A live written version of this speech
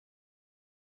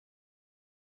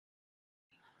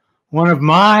one of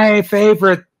my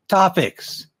favorite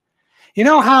topics. You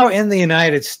know how in the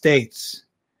United States,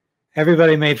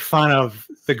 everybody made fun of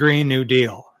the Green New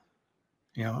Deal?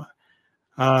 You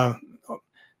know,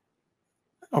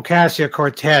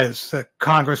 Ocasio-Cortez, the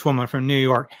congresswoman from New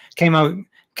York, came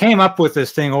up with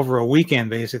this thing over a weekend,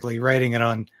 basically writing it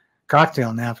on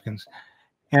cocktail napkins.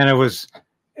 And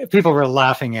people were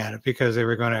laughing at it because they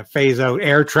were going to phase out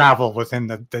air travel within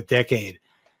the decade.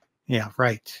 Yeah,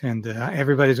 right. And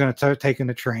everybody's going to start taking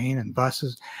the train and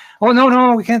buses. Oh,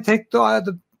 no, we can't take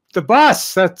the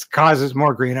bus. That causes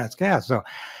more greenhouse gas. So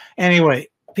anyway,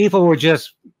 people were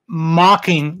just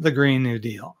mocking the Green New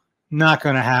Deal. Not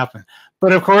going to happen.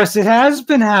 But of course, it has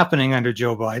been happening under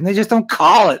Joe Biden. They just don't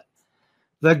call it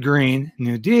the Green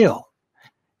New Deal.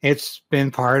 It's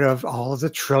been part of all of the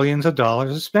trillions of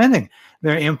dollars of spending.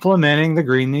 They're implementing the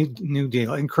Green New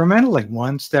Deal incrementally,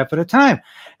 one step at a time.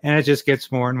 And it just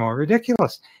gets more and more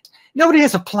ridiculous. Nobody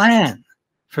has a plan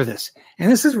for this.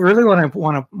 And this is really what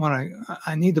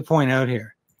I need to point out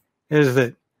here, is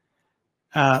that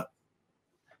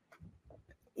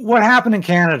what happened in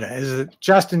Canada is that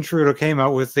Justin Trudeau came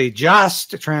out with the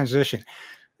just transition.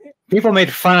 People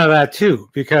made fun of that too,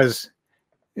 because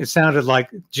it sounded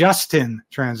like Justin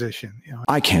transition. You know?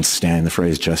 I can't stand the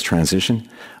phrase just transition.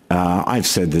 I've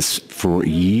said this for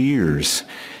years.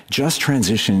 Just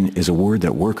transition is a word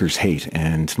that workers hate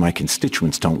and my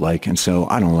constituents don't like, and so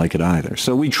I don't like it either.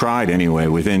 So we tried anyway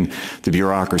within the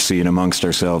bureaucracy and amongst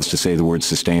ourselves to say the word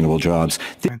sustainable jobs.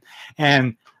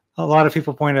 And a lot of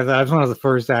people pointed that I was one of the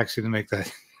first actually to make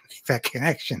that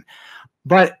connection.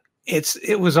 But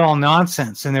it was all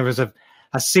nonsense, and there was a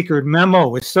secret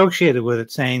memo associated with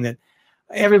it saying that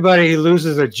everybody who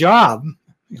loses their job,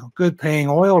 you know, good paying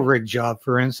oil rig job,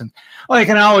 for instance, well, you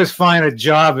can always find a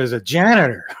job as a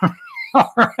janitor.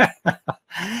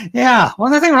 Yeah, well,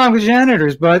 nothing wrong with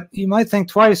janitors, but you might think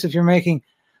twice if you're making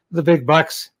the big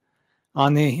bucks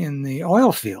in the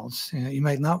oil fields. You know, you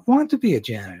might not want to be a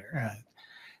janitor.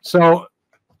 So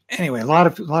anyway, a lot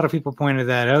of people pointed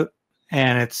that out,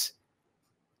 and it's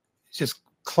just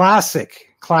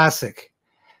classic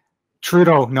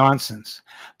Trudeau nonsense.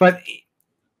 But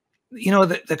you know,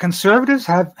 the conservatives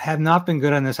have not been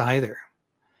good on this either.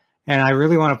 And I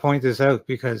really want to point this out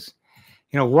because,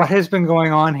 you know, what has been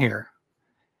going on here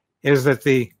is that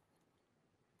the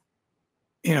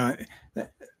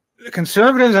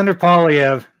conservatives under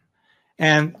Poilievre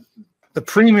and the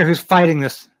premier who's fighting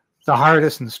this the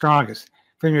hardest and the strongest,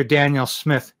 Premier Danielle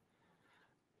Smith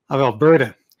of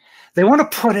Alberta, they want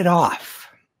to put it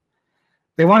off.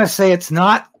 They want to say it's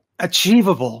not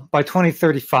achievable by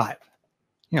 2035.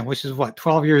 You know, which is what,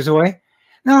 12 years away?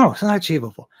 No, it's not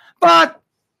achievable. But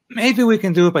maybe we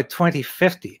can do it by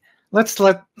 2050. Let's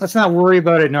not worry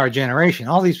about it in our generation.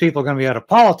 All these people are going to be out of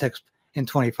politics in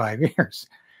 25 years.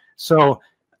 So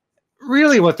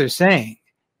really what they're saying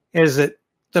is that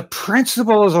the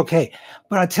principle is okay.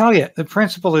 But I tell you, the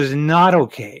principle is not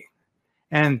okay.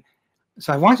 And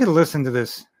so I want you to listen to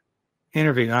this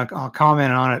interview. I'll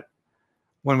comment on it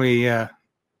when we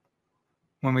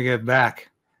get back.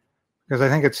 Because I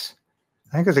think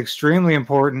it's extremely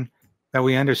important that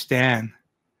we understand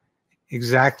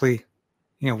exactly,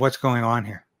 you know, what's going on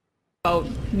here. About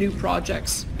new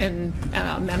projects and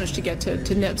managed to get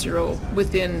to net zero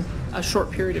within a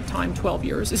short period of time, 12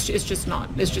 years. It's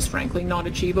just frankly not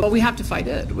achievable. We have to fight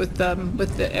it with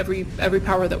every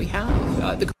power that we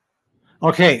have.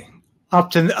 Okay,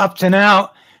 up to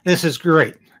now, this is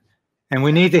great, and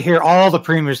we need to hear all the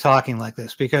premiers talking like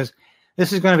this because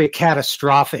this is going to be a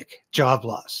catastrophic job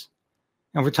loss.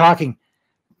 And we're talking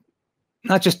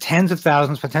not just tens of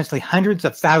thousands, potentially hundreds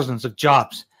of thousands of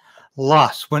jobs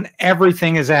lost when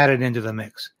everything is added into the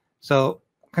mix. So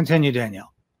continue,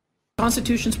 Danielle. The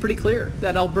Constitution's pretty clear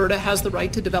that Alberta has the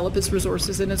right to develop its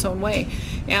resources in its own way.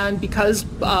 And because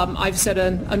I've set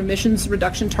an emissions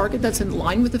reduction target that's in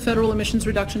line with the federal emissions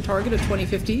reduction target of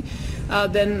 2050,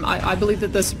 then I believe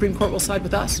that the Supreme Court will side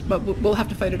with us. But we'll have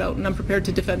to fight it out, and I'm prepared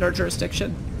to defend our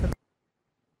jurisdiction.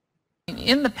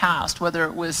 In the past, whether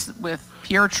it was with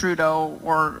Pierre Trudeau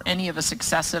or any of a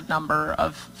successive number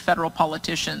of federal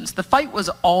politicians, the fight was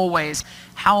always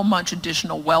how much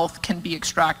additional wealth can be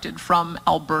extracted from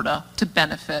Alberta to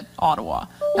benefit Ottawa.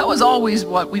 That was always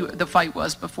what the fight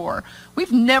was before.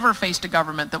 We've never faced a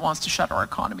government that wants to shut our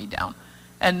economy down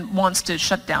and wants to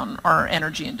shut down our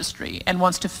energy industry and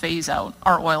wants to phase out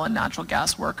our oil and natural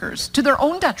gas workers to their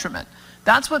own detriment.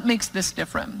 That's what makes this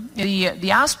different. The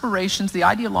aspirations, the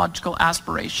ideological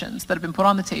aspirations that have been put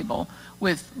on the table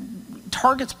with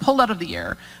targets pulled out of the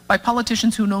air by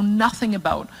politicians who know nothing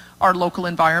about our local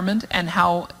environment and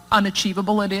how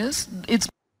unachievable it is.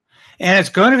 And it's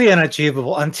going to be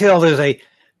unachievable until there's a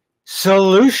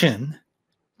solution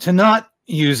to not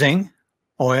using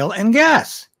oil and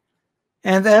gas.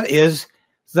 And that is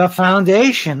the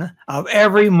foundation of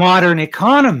every modern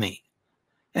economy.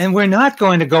 And we're not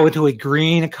going to go into a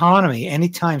green economy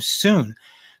anytime soon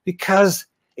because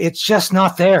it's just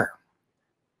not there.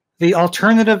 The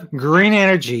alternative green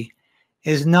energy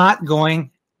is not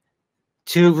going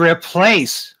to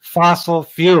replace fossil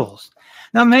fuels.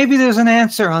 Now, maybe there's an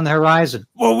answer on the horizon.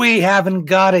 Well, we haven't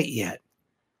got it yet.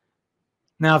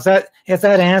 Now, if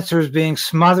that answer is being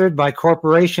smothered by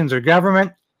corporations or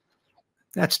government,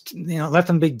 that's, let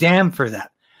them be damned for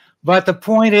that. But the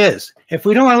point is, if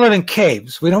we don't want to live in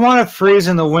caves, we don't want to freeze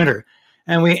in the winter,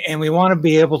 and we want to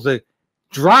be able to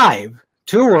drive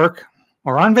to work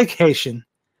or on vacation,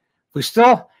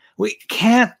 we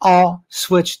can't all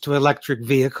switch to electric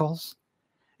vehicles,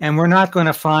 and we're not going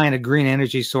to find a green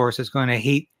energy source that's going to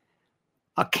heat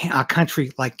a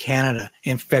country like Canada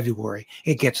in February.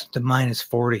 It gets to minus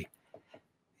 40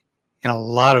 in a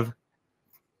lot of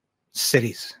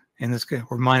cities.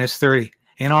 Or minus 30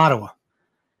 in Ottawa.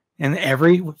 And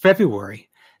every February,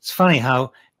 it's funny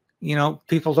how,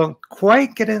 people don't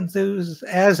quite get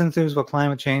as enthused about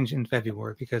climate change in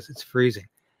February because it's freezing.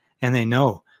 And they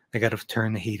know they got to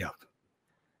turn the heat up.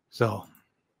 So.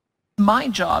 My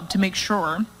job to make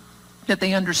sure that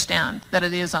they understand that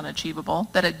it is unachievable,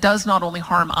 that it does not only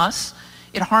harm us,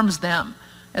 it harms them.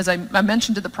 As I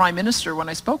mentioned to the Prime Minister when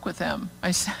I spoke with him,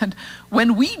 I said,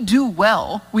 when we do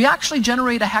well, we actually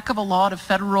generate a heck of a lot of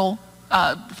federal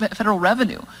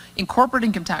revenue in corporate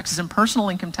income taxes and personal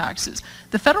income taxes.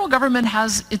 The federal government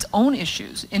has its own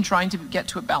issues in trying to get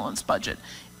to a balanced budget.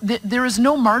 There is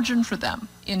no margin for them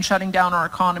in shutting down our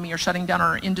economy or shutting down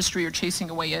our industry or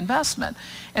chasing away investment.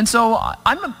 And so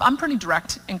I'm pretty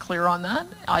direct and clear on that.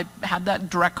 I've had that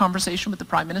direct conversation with the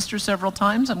Prime Minister several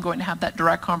times. I'm going to have that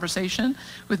direct conversation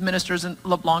with Ministers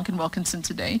LeBlanc and Wilkinson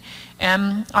today.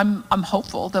 And I'm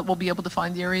hopeful that we'll be able to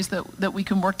find the areas that we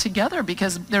can work together,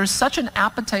 because there's such an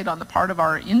appetite on the part of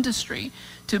our industry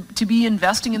to be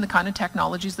investing in the kind of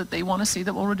technologies that they want to see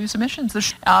that will reduce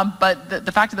emissions. But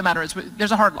the fact of the matter is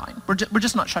there's a hard line. We're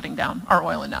just not shutting down our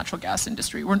oil and natural gas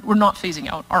industry. We're not phasing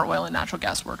out our oil and natural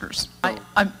gas workers.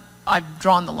 I've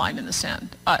drawn the line in the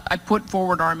sand. I put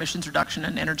forward our emissions reduction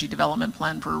and energy development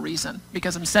plan for a reason,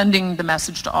 because I'm sending the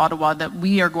message to Ottawa that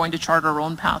we are going to chart our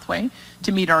own pathway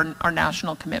to meet our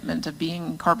national commitment of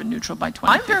being carbon neutral by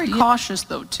 2050. I'm very cautious,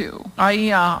 though, too.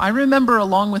 I remember,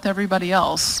 along with everybody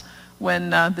else,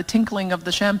 when the tinkling of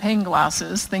the champagne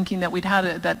glasses, thinking that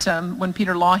when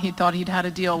Peter Lougheed thought he'd had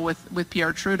a deal with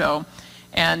Pierre Trudeau,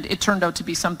 and it turned out to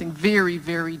be something very,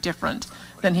 very different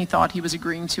than he thought he was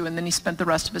agreeing to, and then he spent the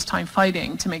rest of his time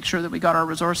fighting to make sure that we got our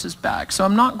resources back. So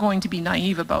I'm not going to be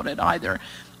naive about it either.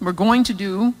 We're going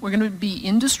to be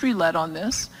industry-led on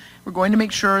this. We're going to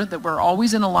make sure that we're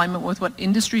always in alignment with what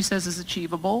industry says is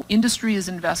achievable, industry is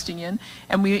investing in,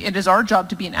 and it is our job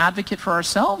to be an advocate for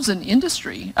ourselves and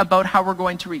industry about how we're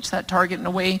going to reach that target in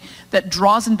a way that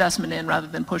draws investment in rather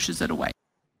than pushes it away.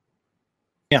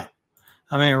 Yeah,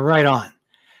 right on.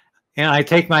 And I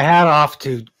take my hat off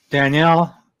to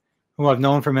Danielle, who I've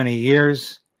known for many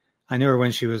years. I knew her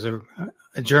when she was a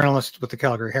journalist with the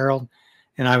Calgary Herald,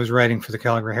 and I was writing for the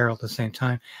Calgary Herald at the same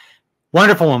time.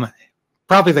 Wonderful woman.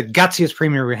 Probably the gutsiest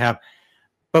premier we have.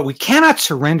 But we cannot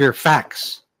surrender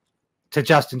facts to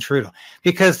Justin Trudeau,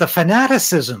 because the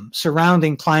fanaticism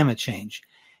surrounding climate change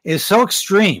is so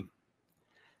extreme.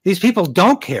 These people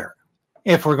don't care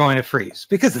if we're going to freeze,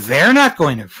 because they're not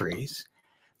going to freeze.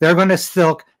 They're going to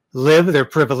still live their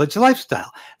privileged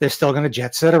lifestyle. They're still going to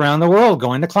jet set around the world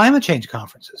going to climate change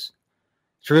conferences.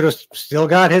 Trudeau's still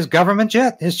got his government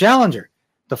jet, his Challenger,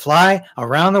 to fly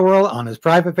around the world on his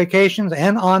private vacations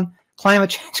and on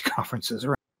climate change conferences,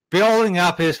 building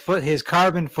up his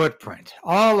carbon footprint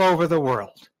all over the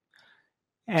world.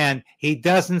 And he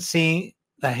doesn't see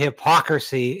the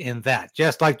hypocrisy in that,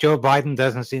 just like Joe Biden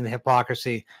doesn't see the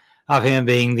hypocrisy of him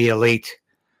being the elite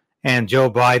and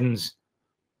Joe Biden's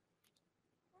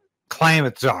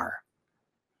climate czar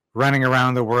running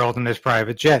around the world in his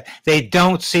private jet. They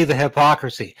don't see the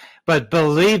hypocrisy. But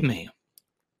believe me,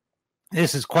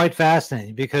 this is quite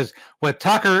fascinating, because what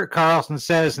Tucker Carlson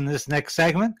says in this next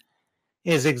segment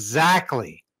is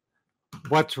exactly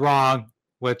what's wrong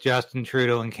with Justin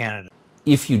Trudeau in Canada.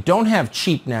 If you don't have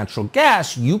cheap natural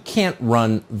gas, you can't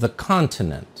run the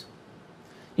continent.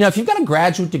 You know, if you've got a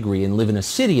graduate degree and live in a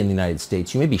city in the United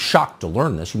States, you may be shocked to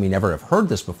learn this. You may never have heard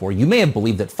this before. You may have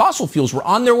believed that fossil fuels were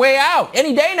on their way out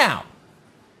any day now.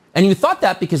 And you thought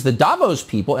that because the Davos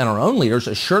people and our own leaders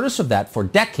assured us of that for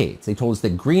decades. They told us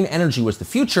that green energy was the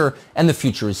future, and the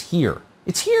future is here.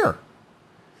 It's here.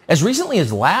 As recently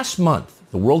as last month,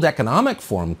 the World Economic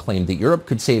Forum claimed that Europe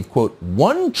could save, quote,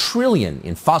 1 trillion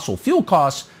in fossil fuel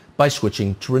costs by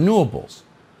switching to renewables.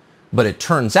 But it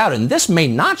turns out, and this may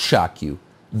not shock you,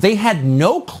 they had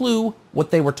no clue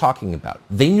what they were talking about.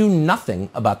 They knew nothing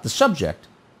about the subject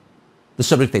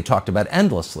they talked about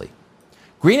endlessly.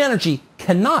 Green energy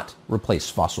cannot replace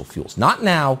fossil fuels. Not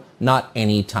now, not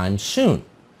anytime soon.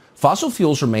 Fossil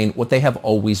fuels remain what they have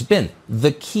always been,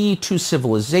 the key to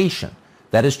civilization.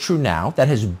 That is true now. That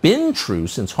has been true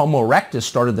since Homo erectus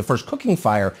started the first cooking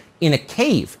fire in a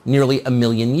cave nearly 1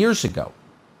 million years ago.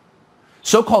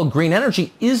 So-called green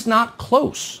energy is not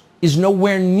close, is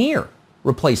nowhere near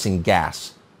replacing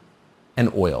gas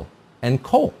and oil and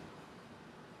coal.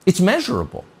 It's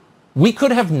measurable. We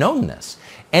could have known this.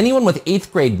 Anyone with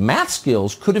 8th grade math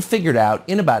skills could have figured out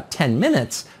in about 10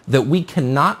 minutes that we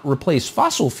cannot replace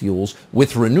fossil fuels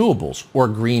with renewables or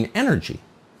green energy.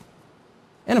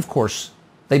 And of course,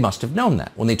 they must have known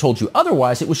that. When they told you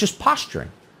otherwise, it was just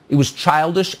posturing. It was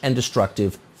childish and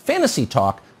destructive fantasy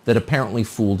talk that apparently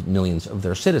fooled millions of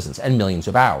their citizens and millions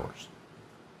of ours.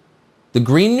 The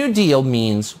Green New Deal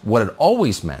means what it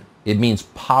always meant. It means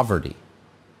poverty.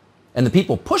 And the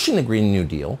people pushing the Green New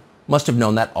Deal must have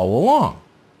known that all along.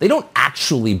 They don't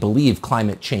actually believe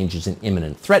climate change is an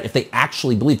imminent threat. If they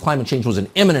actually believed climate change was an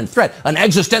imminent threat, an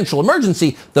existential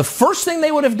emergency, the first thing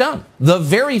they would have done, the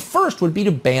very first, would be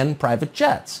to ban private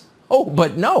jets. Oh,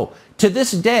 but no. To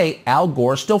this day, Al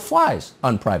Gore still flies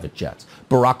on private jets.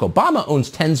 Barack Obama owns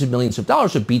tens of millions of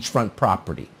dollars of beachfront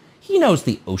property. He knows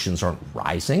the oceans aren't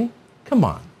rising. Come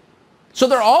on. So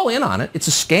they're all in on it. It's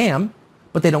a scam,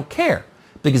 but they don't care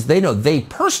because they know they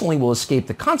personally will escape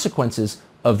the consequences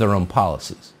of their own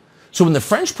policies. So when the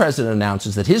French president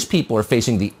announces that his people are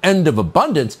facing the end of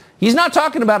abundance, he's not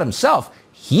talking about himself.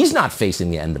 He's not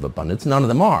facing the end of abundance. None of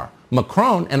them are.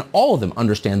 Macron and all of them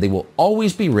understand they will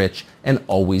always be rich and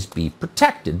always be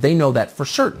protected. They know that for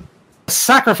certain.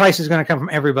 Sacrifice is going to come from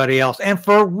everybody else. And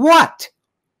for what?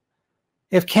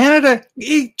 If Canada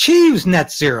achieves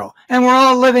net zero and we're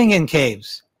all living in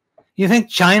caves, you think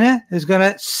China is going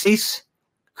to cease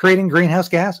creating greenhouse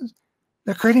gases?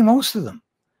 They're creating most of them.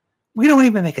 We don't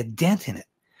even make a dent in it.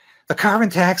 The carbon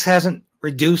tax hasn't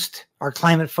reduced our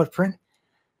climate footprint.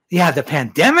 Yeah, the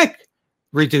pandemic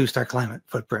reduced our climate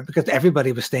footprint because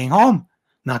everybody was staying home,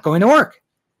 not going to work.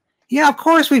 Yeah, of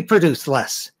course we produced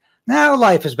less. Now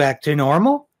life is back to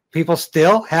normal. People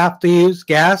still have to use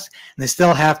gas and they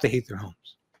still have to heat their homes.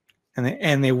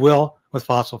 And they will with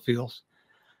fossil fuels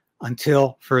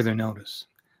until further notice.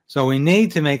 So we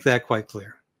need to make that quite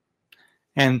clear.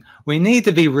 And we need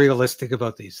to be realistic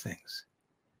about these things.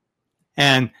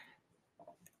 And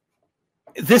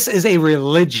this is a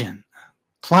religion.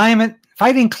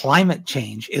 Fighting climate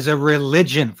change is a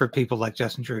religion for people like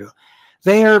Justin Trudeau.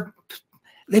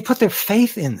 They put their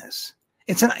faith in this.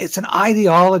 It's an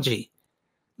ideology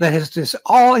that is just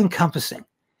all encompassing.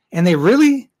 And they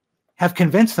really have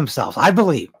convinced themselves, I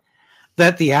believe,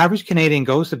 that the average Canadian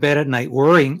goes to bed at night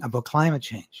worrying about climate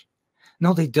change.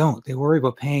 No, they don't. They worry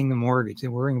about paying the mortgage. They're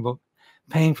worrying about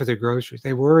paying for their groceries.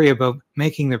 They worry about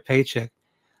making their paycheck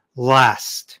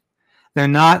last. They're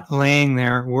not laying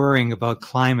there worrying about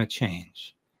climate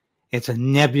change. It's a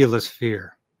nebulous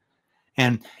fear.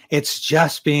 And it's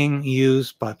just being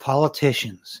used by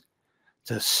politicians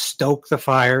to stoke the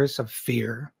fires of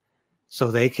fear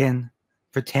so they can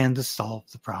pretend to solve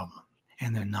the problem.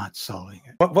 And they're not solving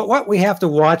it. But what we have to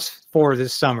watch for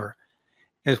this summer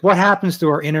is what happens to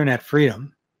our internet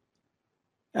freedom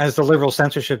as the liberal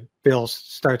censorship bills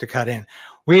start to cut in.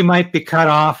 We might be cut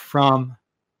off from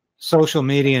social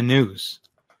media news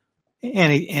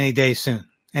any day soon,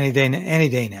 any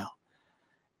day now.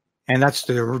 And that's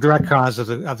the direct cause of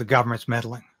the government's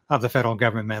meddling, of the federal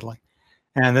government meddling.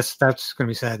 And that's going to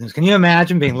be sad news. Can you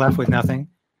imagine being left with nothing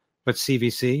but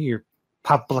CBC, your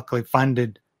publicly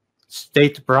funded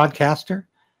state broadcaster?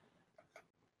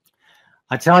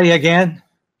 I tell you again,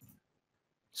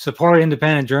 support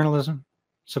independent journalism,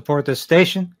 support this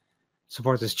station,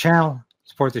 support this channel,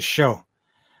 support this show.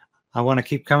 I want to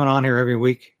keep coming on here every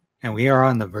week, and we are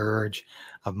on the verge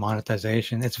of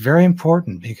monetization. It's very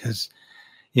important because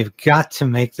you've got to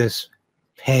make this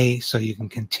pay so you can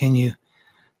continue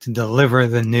to deliver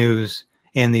the news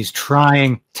in these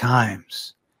trying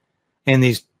times, in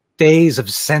these days of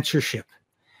censorship.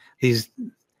 This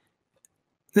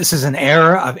is an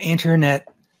era of internet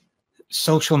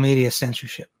social media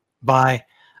censorship by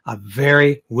a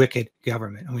very wicked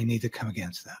government, and we need to come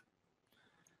against that.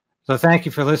 So thank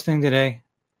you for listening today.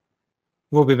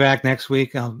 We'll be back next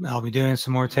week. I'll be doing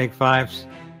some more Take Fives.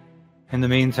 In the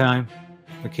meantime,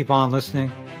 but keep on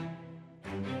listening.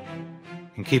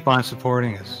 and keep on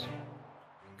supporting us.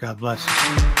 God bless you.